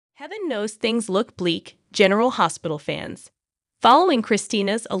Heaven knows things look bleak, General Hospital fans. Following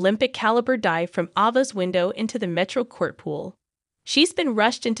Christina's Olympic-caliber dive from Ava's window into the Metro Court pool, she's been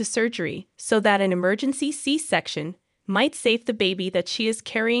rushed into surgery so that an emergency C-section might save the baby that she is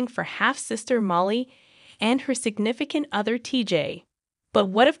carrying for half-sister Molly and her significant other TJ. But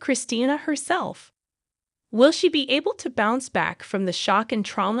what of Christina herself? Will she be able to bounce back from the shock and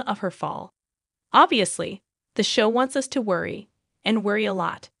trauma of her fall? Obviously, the show wants us to worry, and worry a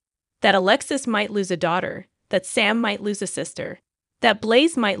lot. That Alexis might lose a daughter, that Sam might lose a sister, that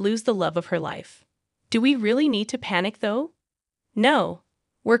Blaze might lose the love of her life. Do we really need to panic, though? No.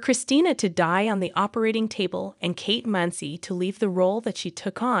 Were Christina to die on the operating table and Kate Mansi to leave the role that she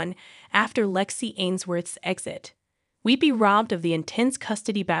took on after Lexi Ainsworth's exit, we'd be robbed of the intense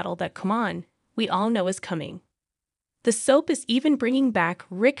custody battle that, come on, we all know is coming. The soap is even bringing back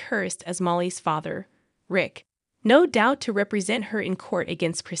Rick Hurst as Molly's father, Rick, no doubt to represent her in court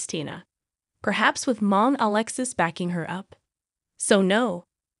against Christina, perhaps with Mom Alexis backing her up. So no,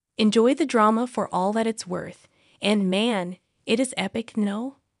 enjoy the drama for all that it's worth, and man, it is epic,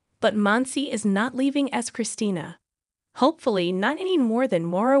 no? But Mansi is not leaving as Christina. Hopefully not any more than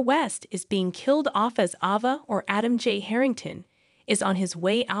Maura West is being killed off as Ava or Adam J. Harrington is on his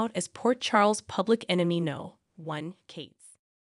way out as Port Charles' public enemy no. 1 Kate.